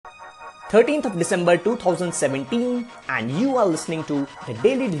13th of December 2017, and you are listening to the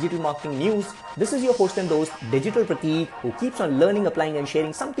Daily Digital Marketing News. This is your host and host, Digital Prateek, who keeps on learning, applying and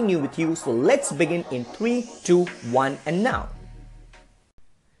sharing something new with you. So let's begin in 3, 2, 1 and now.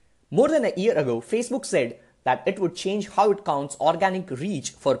 More than a year ago, Facebook said that it would change how it counts organic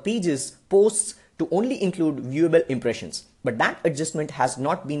reach for pages, posts to only include viewable impressions. But that adjustment has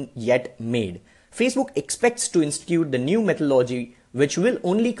not been yet made. Facebook expects to institute the new methodology which will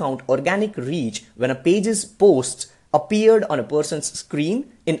only count organic reach when a page's posts appeared on a person's screen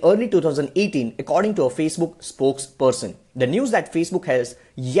in early 2018, according to a Facebook spokesperson. The news that Facebook has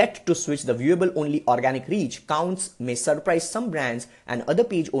yet to switch the viewable only organic reach counts may surprise some brands and other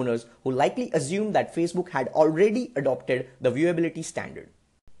page owners who likely assumed that Facebook had already adopted the viewability standard.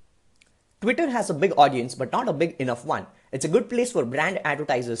 Twitter has a big audience, but not a big enough one. It's a good place for brand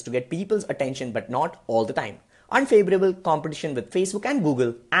advertisers to get people's attention, but not all the time. Unfavorable competition with Facebook and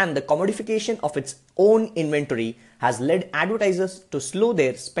Google and the commodification of its own inventory has led advertisers to slow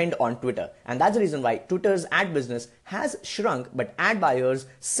their spend on Twitter. And that's the reason why Twitter's ad business has shrunk, but ad buyers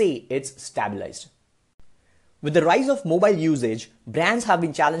say it's stabilized. With the rise of mobile usage, brands have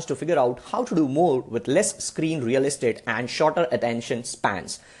been challenged to figure out how to do more with less screen real estate and shorter attention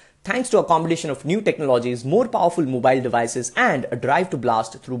spans. Thanks to a combination of new technologies, more powerful mobile devices, and a drive to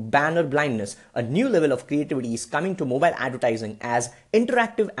blast through banner blindness, a new level of creativity is coming to mobile advertising as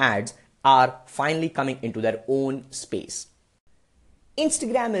interactive ads are finally coming into their own space.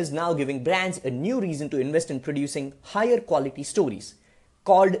 Instagram is now giving brands a new reason to invest in producing higher quality stories.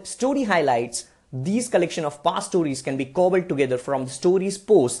 Called Story Highlights, these collection of past stories can be cobbled together from the stories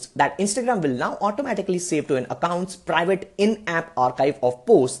posts that Instagram will now automatically save to an account's private in-app archive of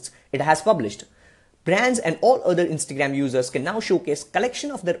posts it has published. Brands and all other Instagram users can now showcase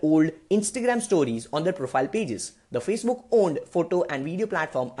collection of their old Instagram stories on their profile pages. The Facebook-owned photo and video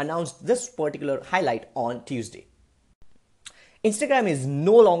platform announced this particular highlight on Tuesday. Instagram is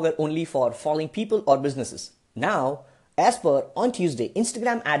no longer only for following people or businesses. Now, as per on Tuesday,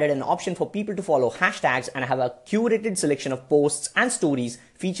 Instagram added an option for people to follow hashtags and have a curated selection of posts and stories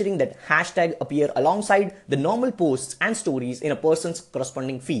featuring that hashtag appear alongside the normal posts and stories in a person's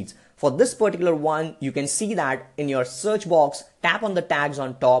corresponding feeds. For this particular one, you can see that in your search box, tap on the tags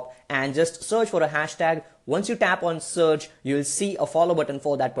on top and just search for a hashtag. Once you tap on search, you will see a follow button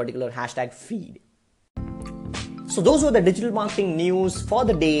for that particular hashtag feed. So those were the digital marketing news for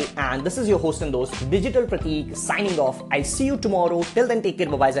the day, and this is your host and host, Digital Prateek, signing off. I'll see you tomorrow. Till then, take care,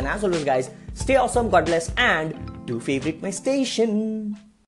 bye-bye, and as always guys, stay awesome, God bless, and do favorite my station.